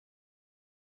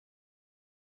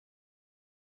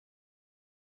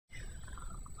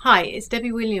Hi, it's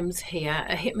Debbie Williams here,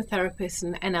 a hypnotherapist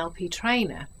and NLP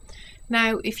trainer.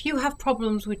 Now, if you have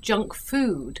problems with junk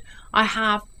food, I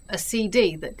have a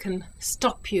CD that can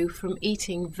stop you from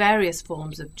eating various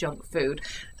forms of junk food.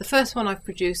 The first one I've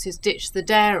produced is Ditch the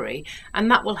Dairy, and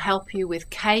that will help you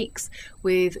with cakes,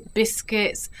 with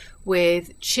biscuits,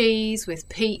 with cheese, with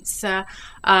pizza,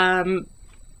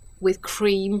 with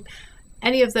cream,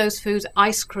 any of those foods,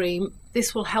 ice cream.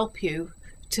 This will help you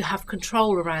to have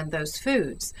control around those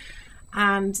foods.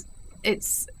 And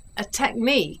it's a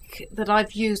technique that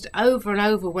I've used over and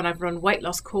over when I've run weight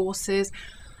loss courses.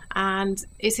 And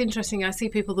it's interesting, I see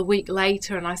people the week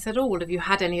later and I said, oh, well, have you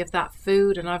had any of that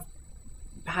food? And I've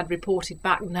had reported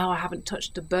back, no, I haven't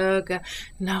touched a burger.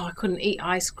 No, I couldn't eat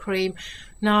ice cream.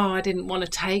 No, I didn't want a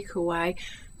takeaway.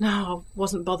 No, I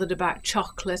wasn't bothered about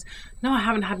chocolate. No, I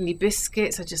haven't had any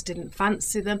biscuits. I just didn't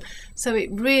fancy them. So it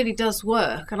really does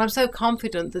work. And I'm so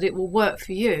confident that it will work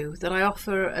for you that I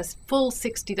offer a full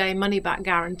 60-day money-back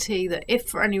guarantee that if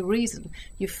for any reason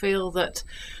you feel that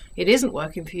it isn't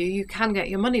working for you, you can get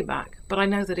your money back. But I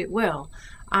know that it will.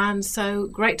 And so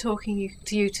great talking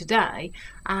to you today.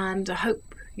 And I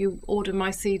hope you order my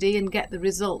CD and get the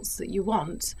results that you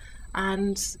want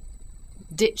and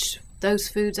ditch those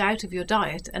foods out of your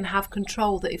diet and have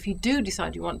control that if you do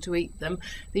decide you want to eat them,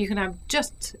 that you can have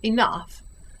just enough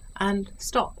and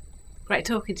stop. Great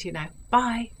talking to you now.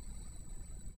 Bye.